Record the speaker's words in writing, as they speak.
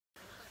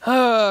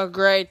Oh,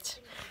 great.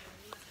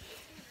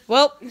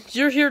 Well,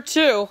 you're here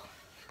too.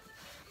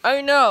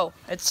 I know,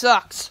 it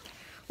sucks.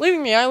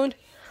 Leaving the island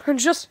and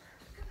just...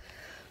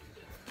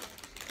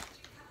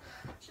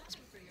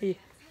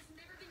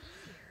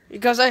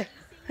 Because I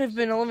have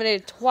been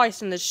eliminated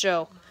twice in this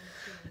show.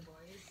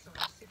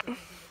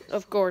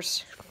 Of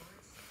course.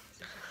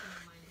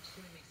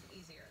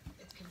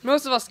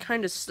 Most of us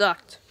kind of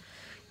sucked.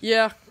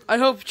 Yeah, I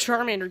hope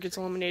Charmander gets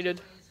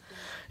eliminated.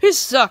 He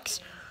sucks.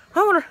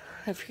 I wonder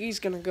if he's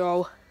gonna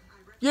go.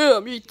 Yeah,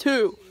 me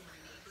too.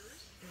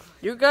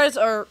 You guys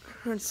are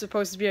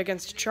supposed to be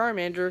against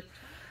Charmander.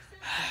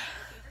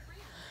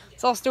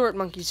 It's all Stuart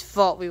Monkey's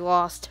fault we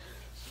lost.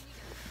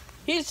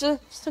 He's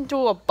just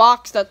into a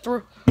box that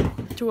threw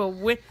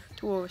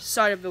to a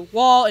side of the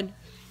wall, and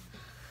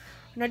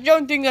I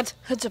don't think that's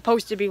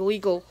supposed to be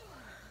legal.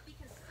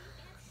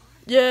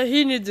 Yeah,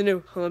 he needs a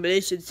new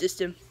elimination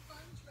system.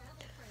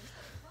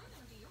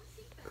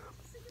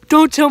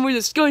 Don't tell me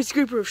the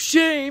skyscraper of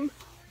shame.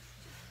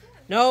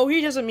 No,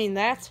 he doesn't mean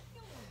that.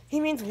 He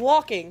means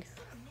walking.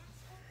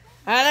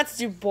 That's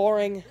too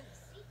boring.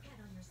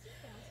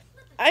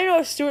 I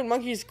know Stuart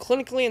Monkey is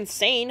clinically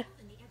insane.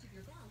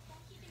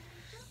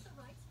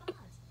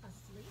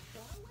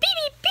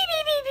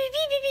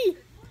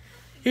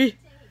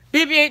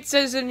 BB-8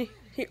 says and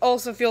he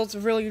also feels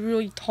really,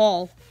 really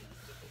tall.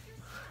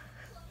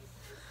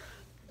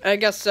 I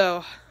guess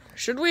so.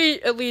 Should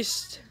we at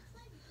least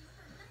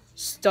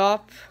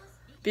stop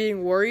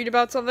being worried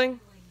about something?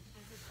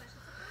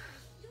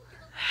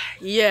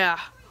 Yeah,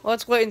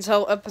 let's wait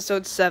until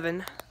episode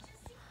 7.